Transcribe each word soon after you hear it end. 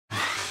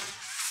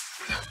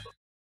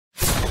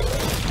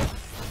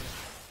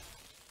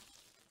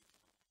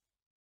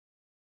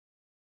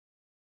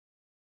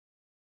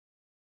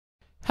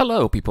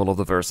Hello people of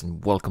the verse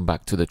and welcome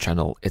back to the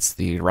channel. It's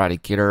the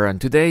Eradicator, and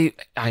today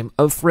I'm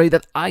afraid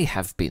that I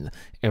have been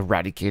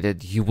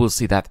eradicated. You will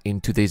see that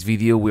in today's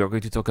video. We are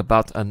going to talk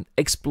about an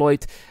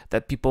exploit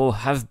that people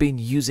have been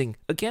using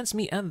against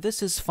me, and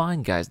this is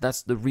fine, guys.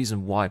 That's the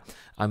reason why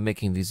I'm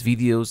making these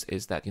videos,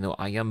 is that, you know,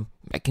 I am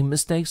making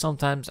mistakes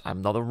sometimes.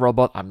 I'm not a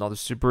robot, I'm not a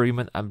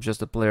superhuman, I'm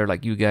just a player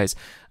like you guys.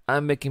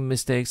 I'm making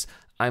mistakes,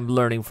 I'm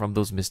learning from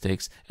those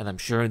mistakes, and I'm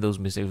sharing those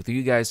mistakes with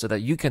you guys so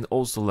that you can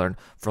also learn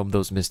from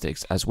those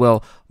mistakes as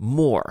well.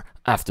 More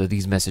after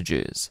these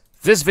messages.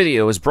 This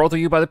video is brought to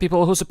you by the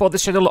people who support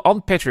this channel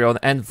on Patreon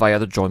and via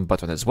the join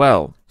button as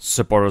well.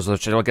 Supporters of the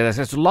channel get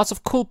access to lots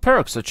of cool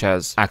perks, such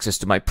as access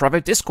to my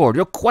private Discord,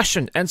 your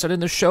question answered in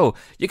the show,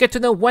 you get to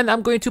know when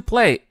I'm going to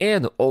play,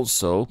 and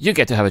also you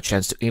get to have a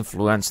chance to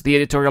influence the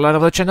editorial line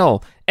of the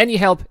channel. Any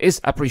help is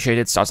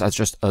appreciated, starts at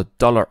just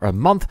 $1 a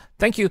month.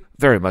 Thank you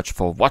very much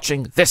for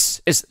watching.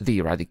 This is the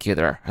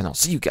Eradicator, and I'll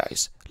see you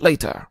guys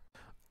later.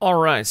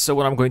 Alright, so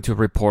what I'm going to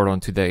report on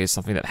today is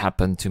something that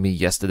happened to me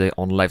yesterday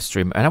on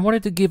livestream, and I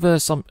wanted to give a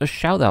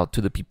shout out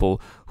to the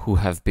people who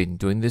have been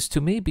doing this to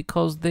me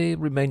because they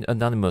remain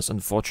anonymous,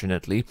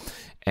 unfortunately,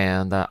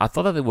 and I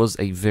thought that it was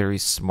a very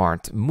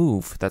smart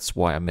move. That's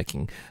why I'm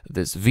making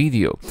this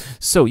video.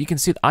 So you can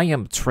see that I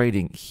am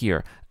trading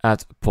here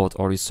at Port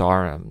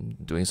Orisar. I'm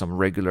doing some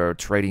regular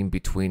trading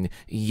between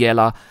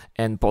Yela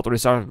and Port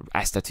Orisar.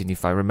 Astatin,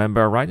 if I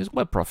remember right, is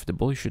quite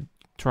profitable. You should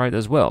try it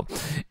as well.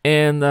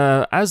 And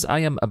as I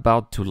am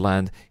about to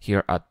land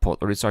here at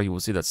Port Orisar, you will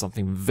see that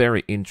something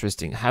very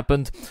interesting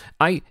happened.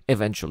 I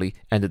eventually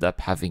ended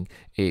up having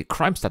a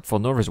crime stat for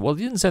no reason. Well, it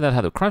didn't say that I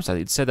had a crime stat.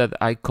 It said that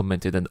I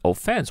committed an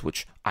offense,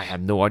 which I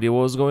had no idea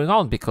what was going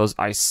on because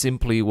I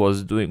simply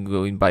was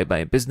going by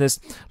my business,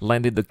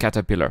 landed the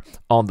caterpillar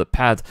on the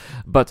pad.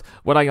 But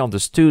what I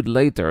understood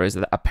later is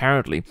that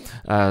apparently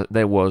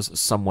there was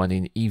someone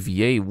in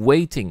EVA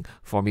waiting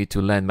for me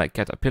to land my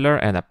caterpillar,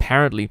 and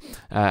apparently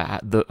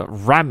the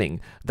ramming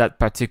that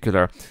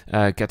particular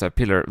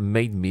caterpillar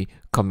made me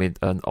commit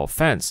an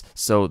offense.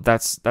 So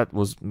that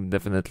was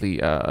definitely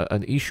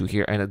an issue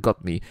here, and it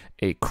got me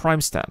a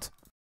crime stat.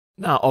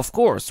 Now, of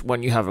course,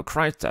 when you have a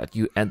crime stat,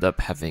 you end up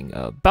having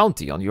a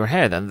bounty on your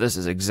head, and this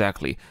is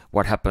exactly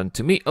what happened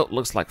to me. Oh,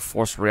 looks like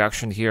force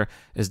reaction here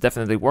is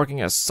definitely working,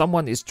 as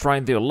someone is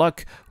trying their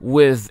luck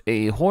with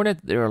a hornet.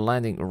 They're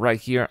landing right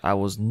here. I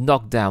was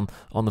knocked down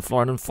on the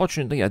floor, and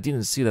unfortunately, I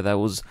didn't see that I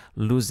was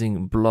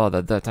losing blood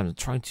at that time. I'm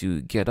trying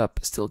to get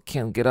up, still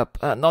can't get up.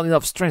 Not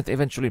enough strength.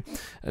 Eventually,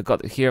 I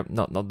got here.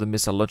 Not the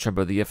missile launcher,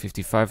 but the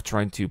F-55.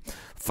 Trying to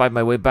fight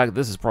my way back.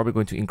 This is probably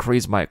going to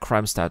increase my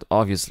crime stat,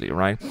 obviously,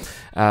 right?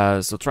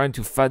 So trying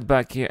to fight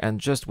back here, and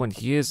just when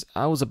he is,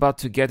 I was about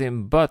to get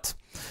him, but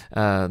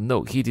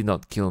no, he did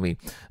not kill me.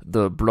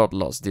 The blood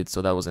loss did,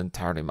 so that was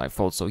entirely my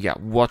fault. So yeah,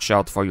 watch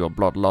out for your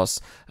blood loss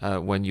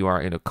when you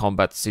are in a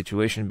combat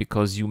situation,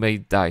 because you may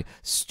die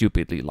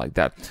stupidly like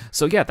that.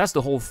 So yeah, that's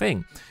the whole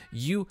thing.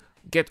 You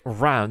get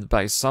rammed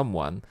by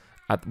someone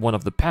at one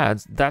of the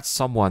pads, that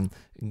someone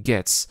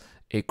gets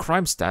a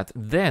crime stat,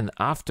 then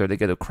after they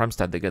get a crime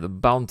stat, they get a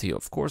bounty.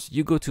 Of course,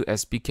 you go to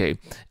SPK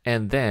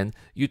and then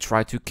you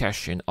try to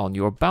cash in on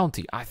your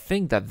bounty. I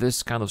think that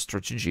this kind of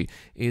strategy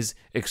is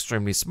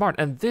extremely smart,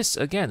 and this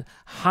again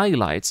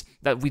highlights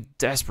that we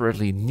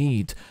desperately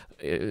need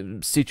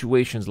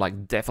situations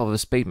like death of a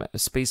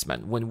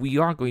spaceman, when we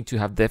are going to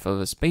have death of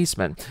a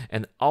spaceman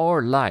and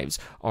our lives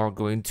are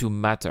going to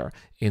matter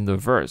in the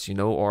verse, you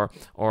know, or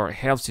our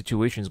health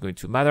situation is going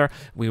to matter.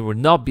 We will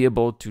not be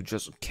able to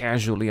just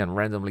casually and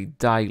randomly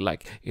die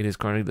like it is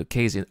currently the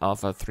case in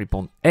Alpha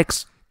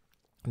 3.x.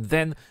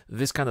 Then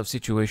this kind of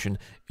situation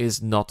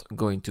is not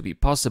going to be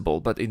possible.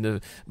 But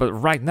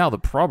right now the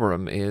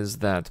problem is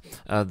that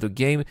the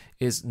game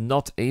is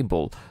not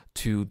able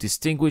to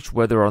distinguish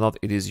whether or not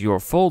it is your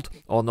fault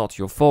or not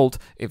your fault.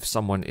 If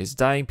someone is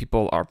dying,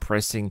 people are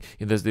pressing,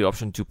 there's the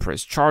option to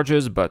press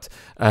charges, but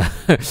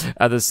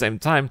at the same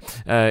time,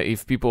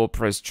 if people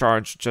press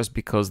charge just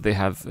because they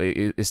have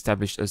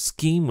established a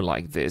scheme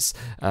like this,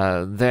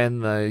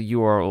 then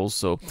you are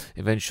also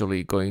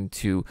eventually going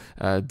to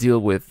deal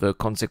with the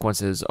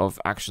consequences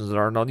of actions that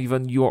are not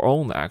even your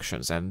own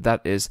actions, and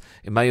that is,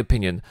 in my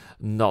opinion,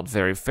 not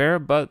very fair.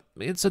 But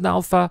it's an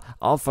alpha.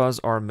 Alphas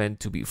are meant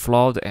to be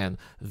flawed, and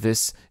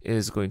this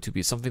is going to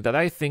be something that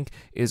I think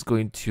is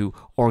going to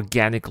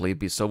organically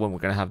be so when we're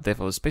going to have death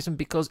of a spaceman,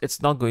 because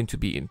it's not going to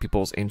be in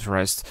people's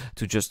interest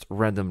to just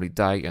randomly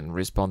die and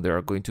respawn. There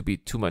are going to be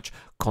too much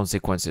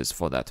consequences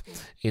for that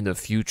in the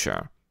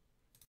future.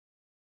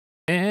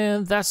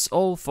 And that's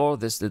all for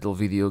this little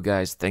video,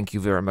 guys. Thank you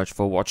very much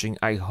for watching.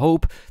 I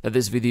hope that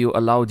this video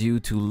allowed you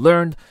to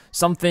learn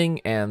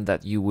something, and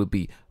that you will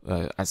be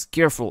as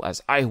careful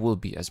as I will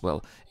be as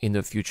well in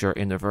the future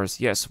in the verse.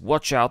 Yes,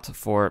 watch out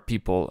for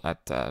people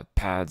at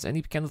pads,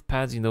 any kind of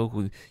pads, you know,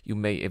 who you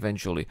may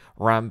eventually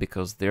ram,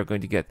 because they're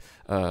going to get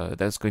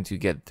that's going to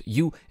get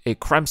you a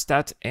crime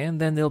stat, and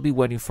then they'll be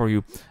waiting for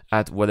you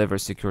at whatever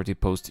security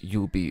post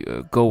you'll be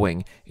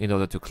going in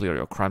order to clear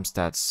your crime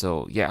stats.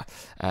 So yeah,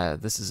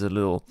 this is a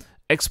little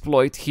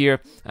exploit here.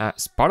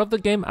 It's part of the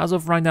game as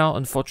of right now,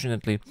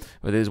 unfortunately,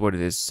 but it is what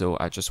it is. So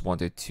I just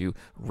wanted to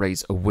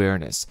raise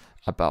awareness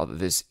about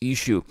this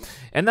issue.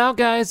 And now,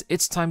 guys,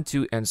 it's time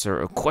to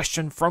answer a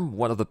question from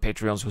one of the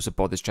Patreons who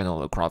support this channel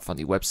on the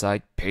crowdfunding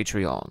website,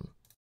 Patreon.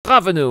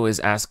 Ravenu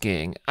is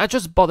asking, I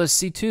just bought a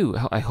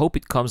C2. I hope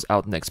it comes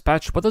out next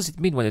patch. What does it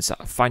mean when it's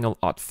a final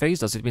art phase?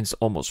 Does it mean it's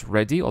almost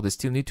ready, or they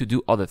still need to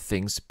do other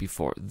things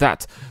before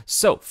that?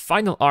 So,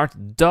 final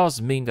art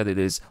does mean that it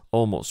is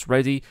almost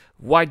ready.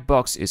 White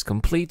box is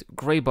complete.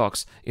 Gray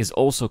box is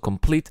also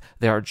complete.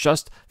 They are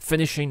just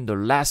finishing the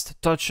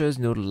last touches,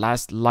 the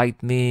last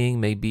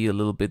lightning, maybe a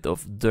little bit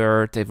of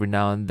dirt every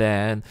now and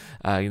then.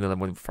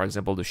 When, for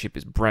example, the ship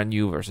is brand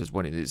new versus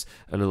when it is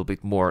a little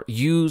bit more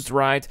used,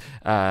 right?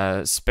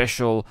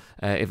 Special,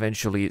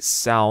 eventually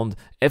sound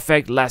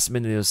effect, last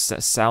minute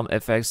sound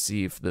effects,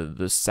 see if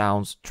the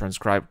sounds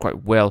transcribe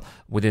quite well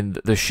within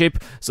the ship.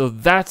 So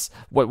that's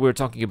what we're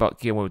talking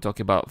about here when we're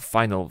talking about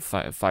final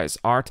phase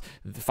art,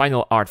 the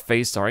final art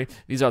phase, sorry.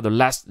 These are the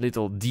last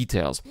little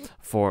details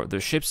for the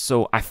ships,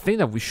 so I think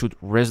that we should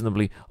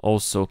reasonably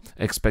also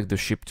expect the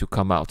ship to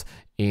come out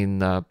in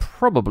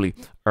probably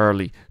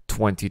early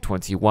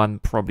 2021,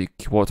 probably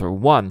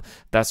Q1.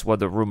 That's what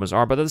the rumors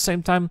are. But at the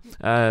same time,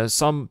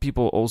 some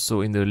people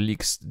also in the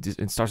leaks,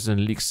 in Star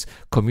Citizen leaks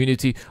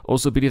community,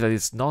 also believe that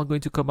it's not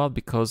going to come out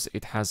because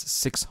it has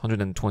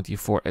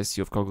 624 SC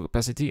of cargo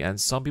capacity,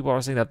 and some people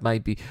are saying that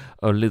might be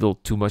a little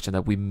too much and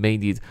that we may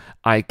need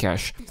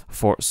iCache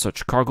for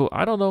such cargo.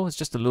 I don't know, it's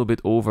just a little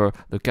bit over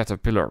the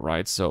Caterpillar,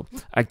 right? So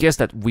I guess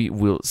that we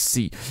will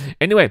see.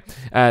 Anyway,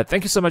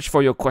 thank you so much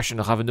for your question,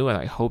 Ravenu, and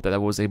I hope that I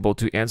was able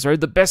to answer it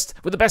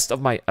with the best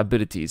of my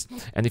abilities.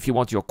 And if you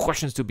want your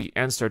questions to be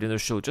answered in the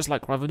show just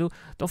like Ravenu,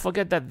 don't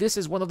forget that this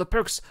is one of the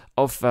perks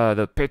of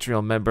the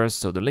Patreon members,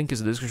 so the link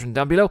is in the description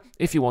down below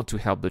if you want to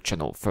help the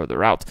channel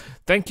further out.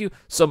 Thank you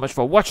so much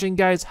for watching,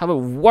 guys. Have a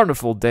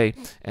wonderful day,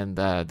 and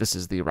this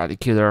is the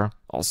Eradicator.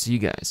 I'll see you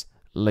guys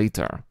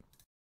later.